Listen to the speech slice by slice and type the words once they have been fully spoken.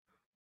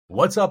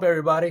What's up,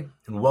 everybody,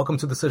 and welcome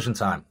to Decision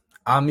Time.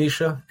 I'm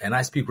Misha, and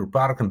I speak with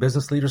product and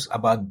business leaders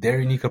about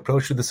their unique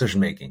approach to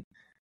decision-making.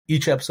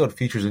 Each episode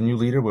features a new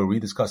leader where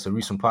we discuss a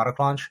recent product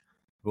launch.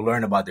 We'll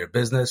learn about their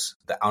business,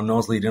 the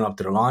unknowns leading up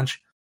to the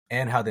launch,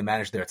 and how they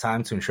manage their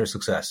time to ensure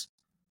success.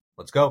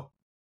 Let's go.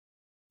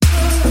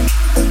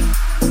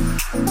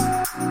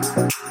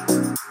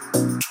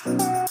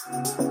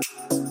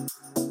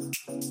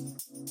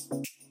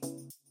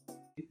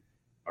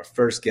 Our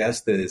first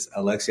guest is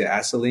Alexia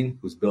Assouline,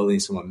 who's building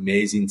some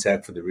amazing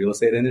tech for the real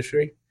estate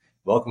industry.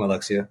 Welcome,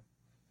 Alexia.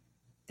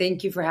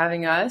 Thank you for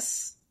having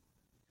us.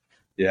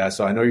 Yeah,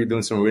 so I know you're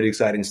doing some really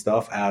exciting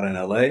stuff out in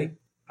LA.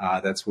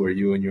 That's where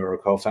you and your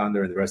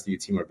co-founder and the rest of your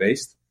team are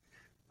based.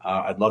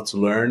 I'd love to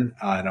learn,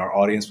 and our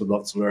audience would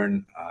love to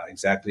learn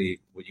exactly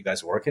what you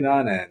guys are working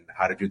on and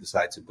how did you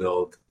decide to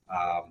build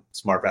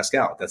Smart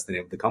Pascal? That's the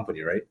name of the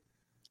company, right?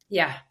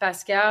 Yeah,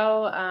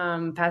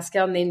 Pascal.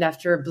 Pascal named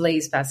after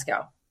Blaise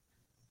Pascal.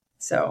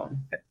 So,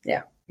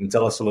 yeah. And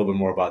tell us a little bit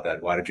more about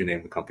that. Why did you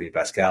name the company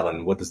Pascal,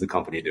 and what does the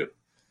company do?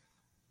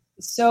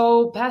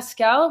 So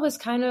Pascal was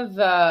kind of,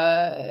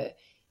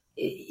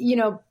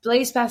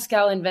 Blaise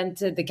Pascal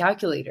invented the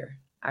calculator,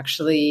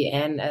 actually,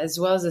 and as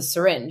well as a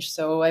syringe.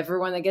 So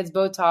everyone that gets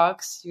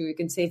Botox, you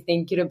can say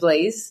thank you to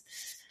Blaise.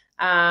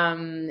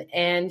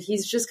 And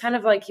he's just kind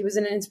of like, he was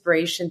an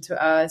inspiration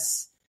to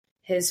us.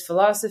 His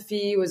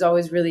philosophy was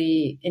always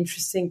really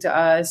interesting to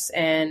us.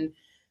 And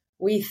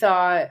we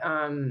thought,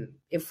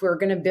 if we're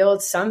going to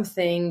build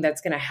something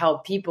that's going to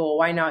help people,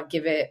 why not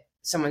give it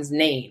someone's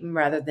name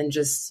rather than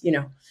just,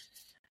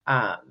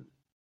 like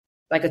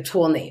a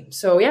tool name.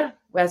 So yeah,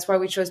 that's why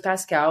we chose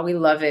Pascal. We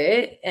love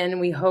it.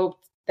 And we hope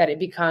that it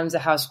becomes a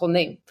household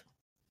name,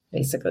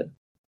 basically.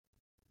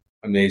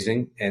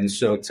 Amazing. And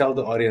so tell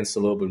the audience a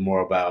little bit more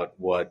about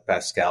what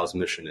Pascal's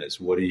mission is.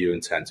 What do you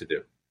intend to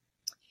do?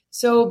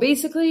 So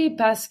basically,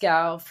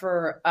 Pascal,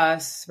 for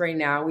us right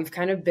now, we've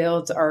kind of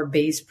built our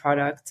base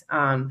product.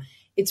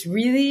 It's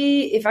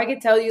really, if I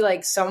could tell you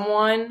like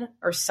someone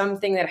or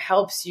something that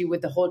helps you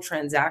with the whole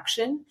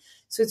transaction.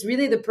 So it's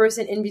really the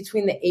person in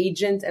between the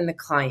agent and the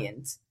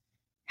client,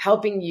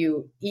 helping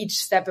you each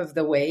step of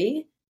the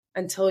way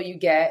until you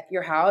get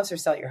your house or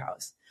sell your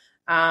house.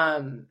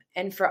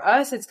 And for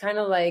us, it's kind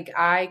of like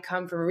I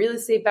come from a real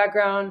estate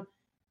background.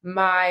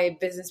 My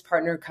business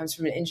partner comes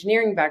from an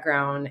engineering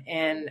background.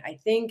 And I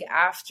think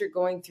after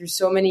going through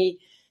so many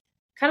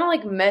kind of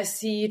like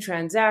messy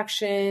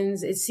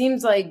transactions, it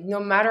seems like no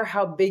matter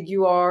how big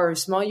you are or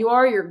small you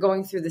are, you're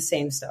going through the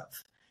same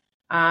stuff.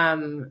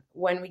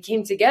 When we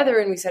came together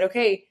and we said,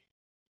 okay,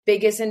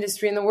 biggest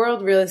industry in the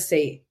world, real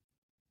estate,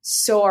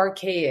 so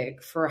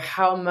archaic for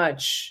how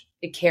much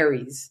it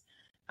carries.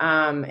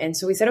 And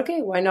so we said,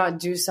 okay, why not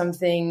do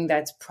something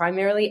that's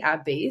primarily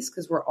app-based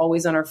because we're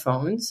always on our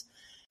phones,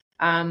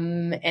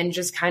 and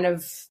just kind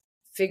of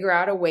figure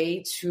out a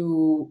way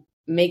to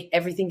make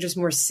everything just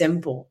more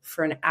simple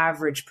for an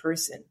average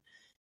person.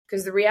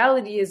 Because the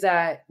reality is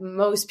that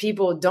most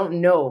people don't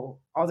know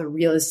all the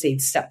real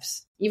estate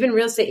steps. Even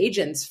real estate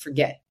agents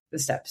forget the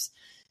steps.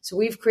 So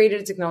we've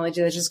created a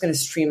technology that's just going to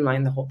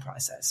streamline the whole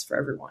process for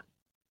everyone.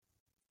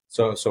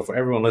 So for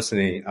everyone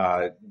listening,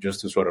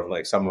 just to sort of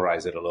like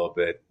summarize it a little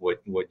bit,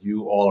 what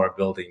you all are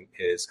building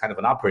is kind of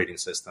an operating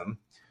system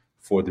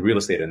for the real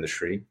estate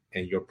industry,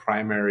 and your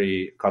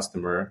primary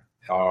customer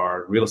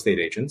are real estate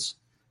agents,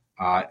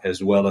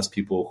 as well as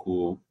people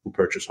who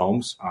purchase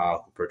homes,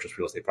 who purchase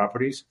real estate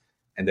properties.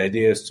 And the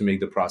idea is to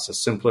make the process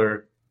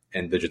simpler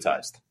and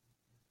digitized.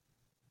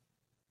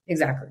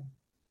 Exactly.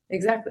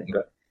 Okay.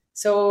 Awesome.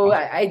 So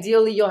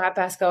ideally, you'll have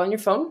Pascal on your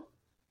phone.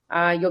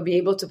 You'll be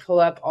able to pull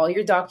up all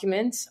your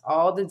documents,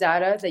 all the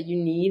data that you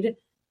need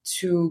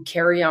to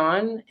carry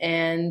on.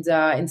 And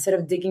instead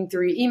of digging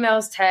through your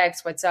emails,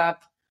 text, WhatsApp,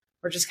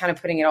 we're just kind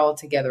of putting it all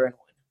together in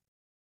one.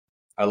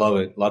 I love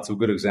it. Lots of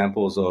good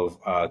examples of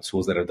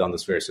tools that have done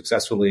this very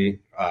successfully.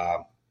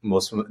 The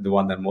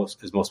one that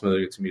is most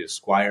familiar to me is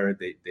Squire.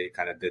 They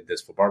kind of did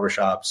this for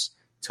barbershops.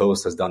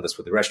 Toast has done this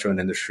for the restaurant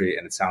industry.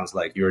 And it sounds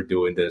like you're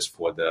doing this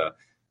for the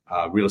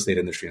real estate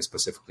industry and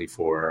specifically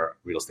for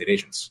real estate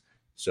agents.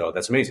 So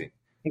that's amazing.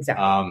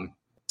 Exactly.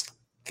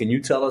 Can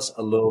you tell us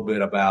a little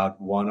bit about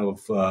one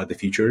of the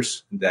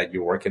features that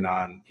you're working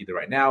on either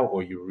right now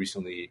or you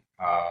recently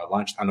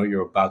launched? I know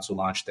you're about to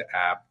launch the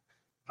app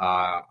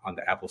on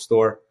the Apple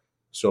Store.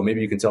 So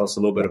maybe you can tell us a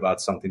little bit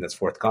about something that's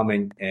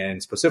forthcoming.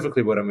 And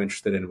specifically what I'm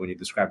interested in when you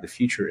describe the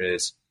feature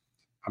is,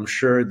 I'm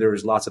sure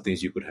there's lots of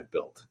things you could have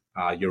built.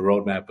 Your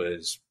roadmap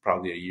is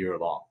probably a year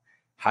long.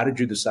 How did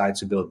you decide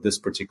to build this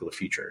particular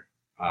feature?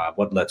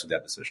 What led to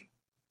that decision?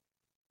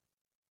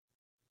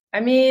 I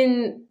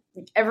mean,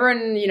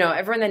 everyone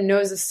that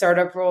knows the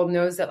startup world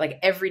knows that like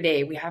every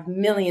day we have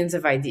millions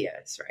of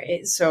ideas,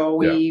 right? So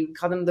we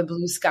call them the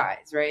blue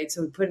skies, right?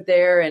 So we put it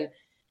there and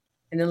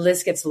the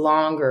list gets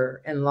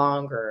longer and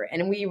longer,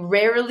 and we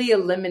rarely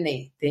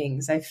eliminate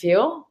things, I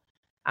feel.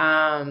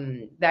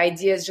 The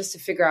idea is just to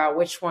figure out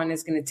which one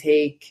is going to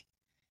take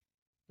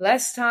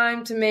less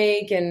time to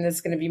make and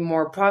it's going to be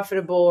more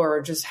profitable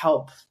or just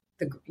help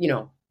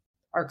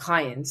our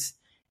clients.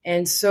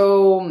 And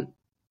so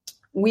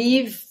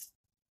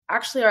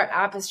our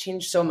app has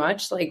changed so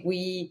much. Like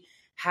we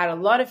had a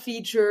lot of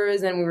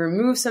features and we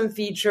removed some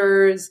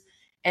features.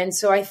 And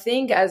so I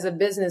think as a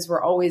business,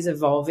 we're always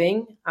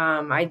evolving.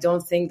 I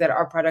don't think that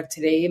our product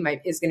today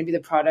is going to be the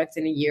product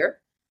in a year.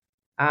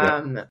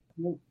 I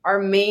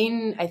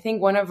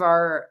think one of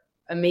our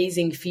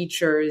amazing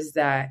features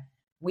that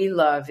we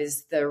love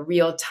is the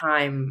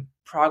real-time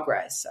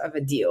progress of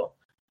a deal.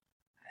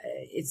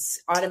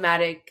 It's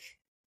automatic,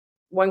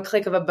 one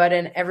click of a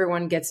button,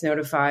 everyone gets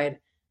notified.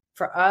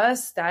 For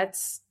us,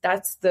 that's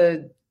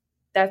the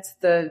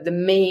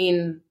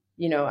main,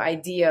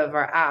 idea of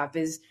our app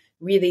is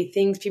really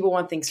people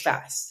want things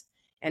fast.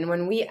 And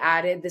when we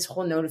added this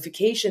whole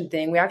notification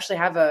thing, we actually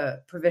have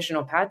a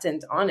provisional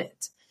patent on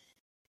it.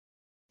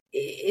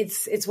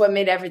 It's what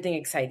made everything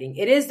exciting.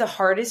 It is the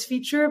hardest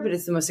feature, but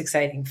it's the most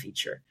exciting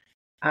feature.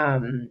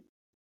 So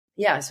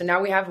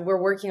now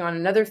we're working on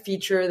another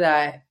feature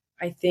that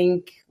I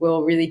think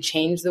will really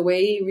change the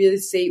way real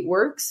estate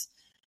works.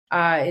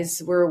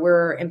 Is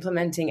we're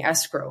implementing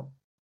escrow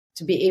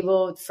to be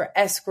able for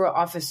escrow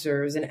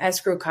officers and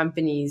escrow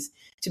companies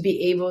to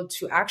be able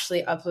to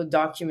actually upload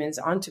documents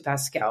onto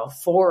Pascal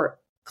for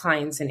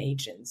clients and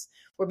agents.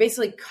 We're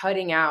basically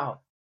cutting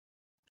out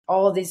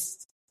all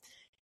these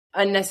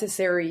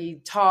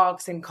unnecessary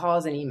talks and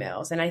calls and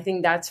emails. And I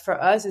think that's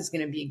for us is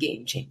going to be a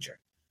game changer.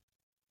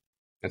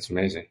 That's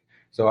amazing.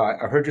 So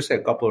I heard you say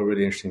a couple of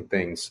really interesting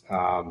things.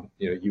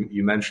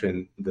 You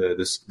mentioned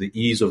the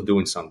ease of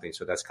doing something,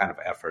 so that's kind of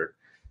effort,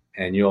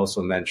 and you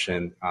also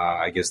mentioned,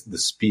 I guess, the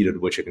speed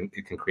at which it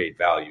can create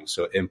value.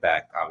 So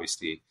impact,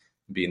 obviously,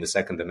 being the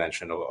second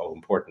dimension of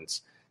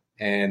importance.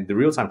 And the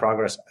real-time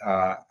progress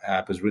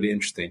app is really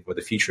interesting, or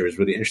the feature is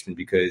really interesting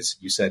because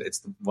you said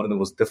it's one of the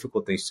most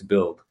difficult things to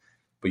build,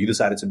 but you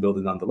decided to build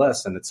it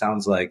nonetheless. And it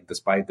sounds like,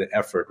 despite the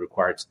effort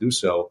required to do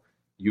so,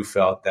 you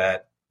felt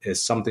that is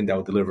something that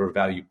would deliver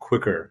value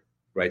quicker,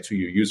 right, to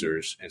your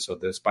users. And so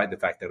despite the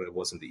fact that it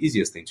wasn't the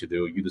easiest thing to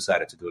do, you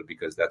decided to do it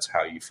because that's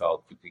how you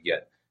felt you could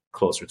get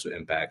closer to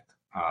impact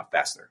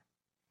faster.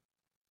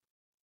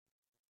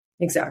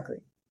 Exactly.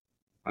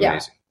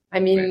 Amazing. Yeah.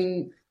 I mean,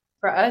 amazing.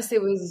 For us,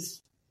 it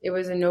was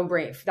a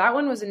no-brainer. That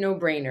one was a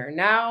no-brainer.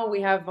 Now we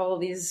have all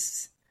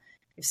these,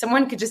 if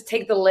someone could just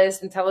take the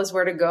list and tell us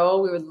where to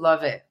go, we would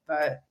love it.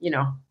 But,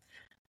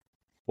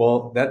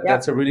 Well,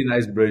 that's a really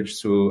nice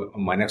bridge to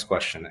my next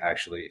question,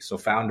 actually. So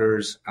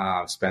founders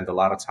spend a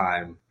lot of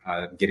time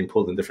getting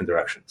pulled in different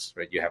directions,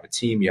 right? You have a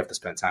team, you have to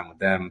spend time with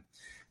them.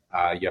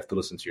 You have to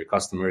listen to your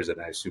customers,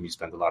 and I assume you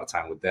spend a lot of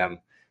time with them.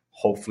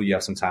 Hopefully you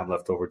have some time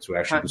left over to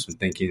actually do some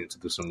thinking and to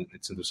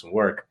do some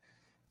work.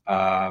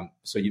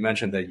 So you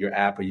mentioned that your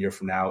app a year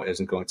from now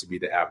isn't going to be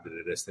the app that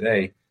it is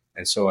today.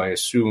 And so I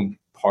assume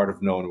part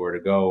of knowing where to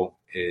go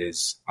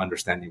is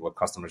understanding what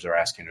customers are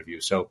asking of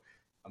you. So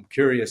I'm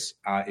curious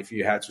if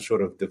you had to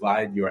sort of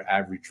divide your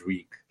average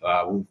week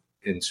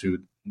into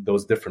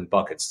those different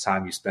buckets: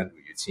 time you spend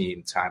with your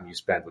team, time you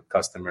spend with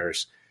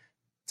customers,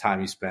 time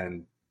you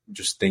spend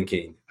just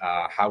thinking.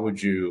 How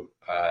would you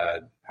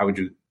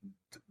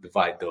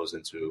divide those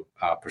into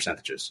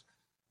percentages?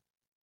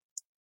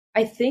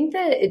 I think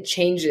that it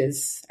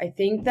changes. I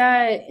think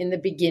that in the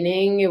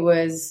beginning it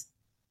was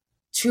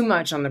too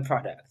much on the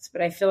product,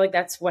 but I feel like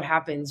that's what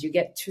happens. You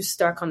get too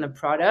stuck on the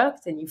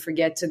product and you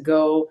forget to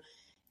go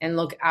and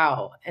look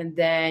out. And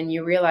then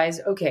you realize,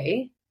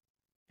 okay,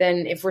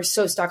 then if we're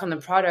so stuck on the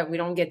product, we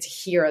don't get to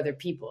hear other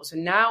people. So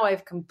now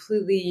I've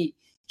completely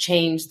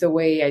changed the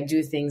way I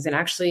do things. And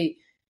actually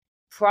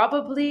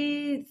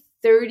probably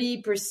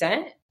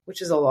 30%,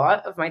 which is a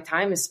lot of my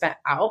time, is spent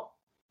out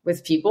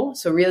with people.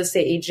 So real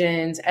estate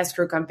agents,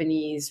 escrow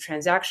companies,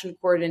 transaction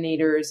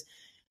coordinators,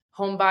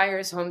 home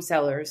buyers, home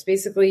sellers,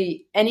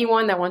 basically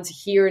anyone that wants to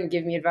hear and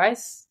give me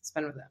advice,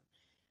 spend with them.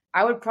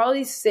 I would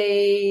probably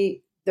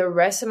say the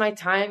rest of my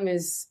time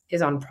is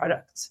on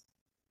product.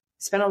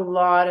 Spend a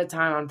lot of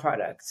time on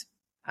product,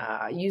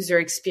 user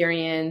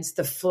experience,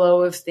 the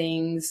flow of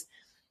things,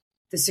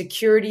 the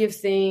security of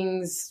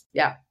things.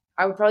 Yeah,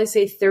 I would probably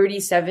say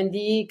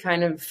 30-70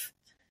 kind of,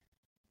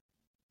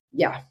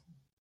 yeah.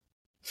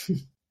 A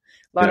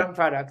lot on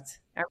product.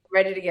 I'm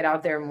ready to get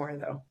out there more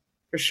though,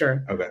 for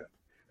sure. Okay.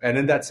 And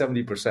in that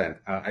 70%,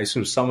 I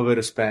assume some of it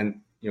is spent,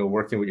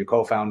 working with your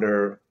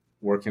co-founder,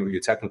 working with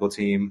your technical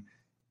team.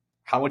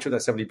 How much of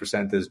that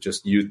 70% is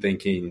just you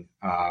thinking,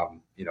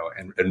 and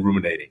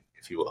ruminating,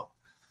 if you will?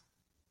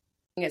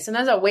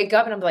 Sometimes I'll wake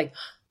up and I'm like,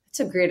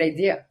 that's a great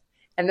idea.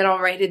 And then I'll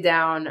write it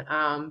down.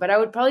 But I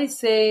would probably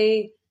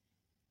say,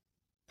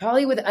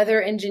 with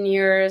other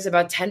engineers,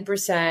 about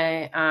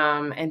 10%,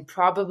 and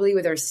probably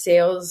with our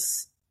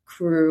sales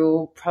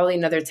crew, probably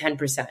another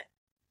 10%.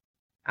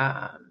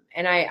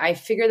 And I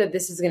figure that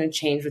this is going to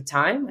change with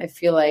time. I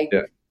feel like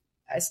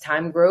as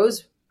time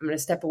grows, I'm going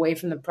to step away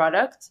from the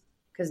product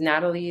because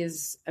Natalie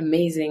is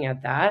amazing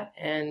at that,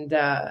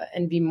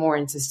 and be more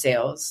into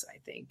sales, I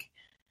think,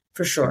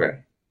 for sure. Okay.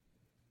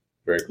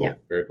 Very cool. Yeah.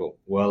 Very cool.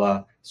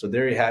 Well, so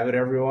there you have it,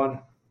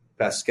 everyone.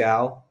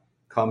 Pascal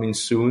coming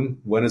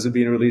soon. When is it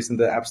being released in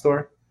the App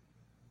Store?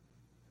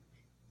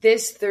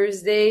 This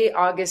Thursday,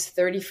 August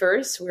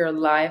 31st, we're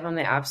live on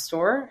the App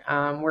Store.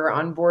 We're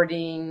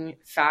onboarding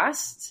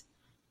fast.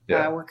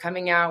 Yeah. We're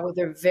coming out with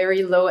a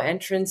very low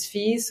entrance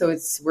fee, so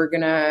we're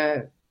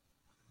gonna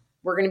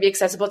be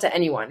accessible to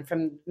anyone,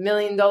 from $1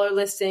 million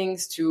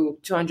listings to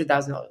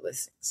 $200,000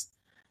 listings.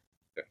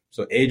 Okay.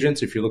 So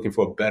agents, if you're looking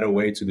for a better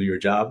way to do your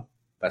job,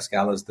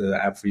 Pascal is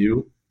the app for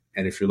you.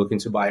 And if you're looking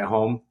to buy a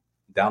home,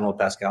 download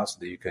Pascal so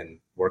that you can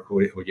work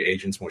with your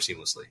agents more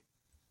seamlessly.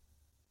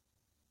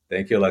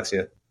 Thank you,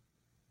 Alexia.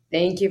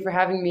 Thank you for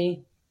having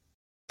me.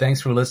 Thanks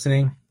for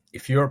listening.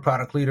 If you're a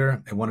product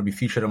leader and want to be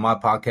featured on my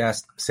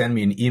podcast, send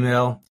me an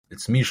email.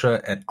 It's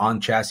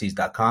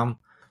misha@onchassis.com.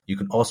 You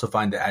can also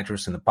find the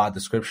address in the pod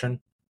description.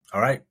 All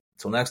right,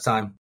 till next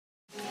time.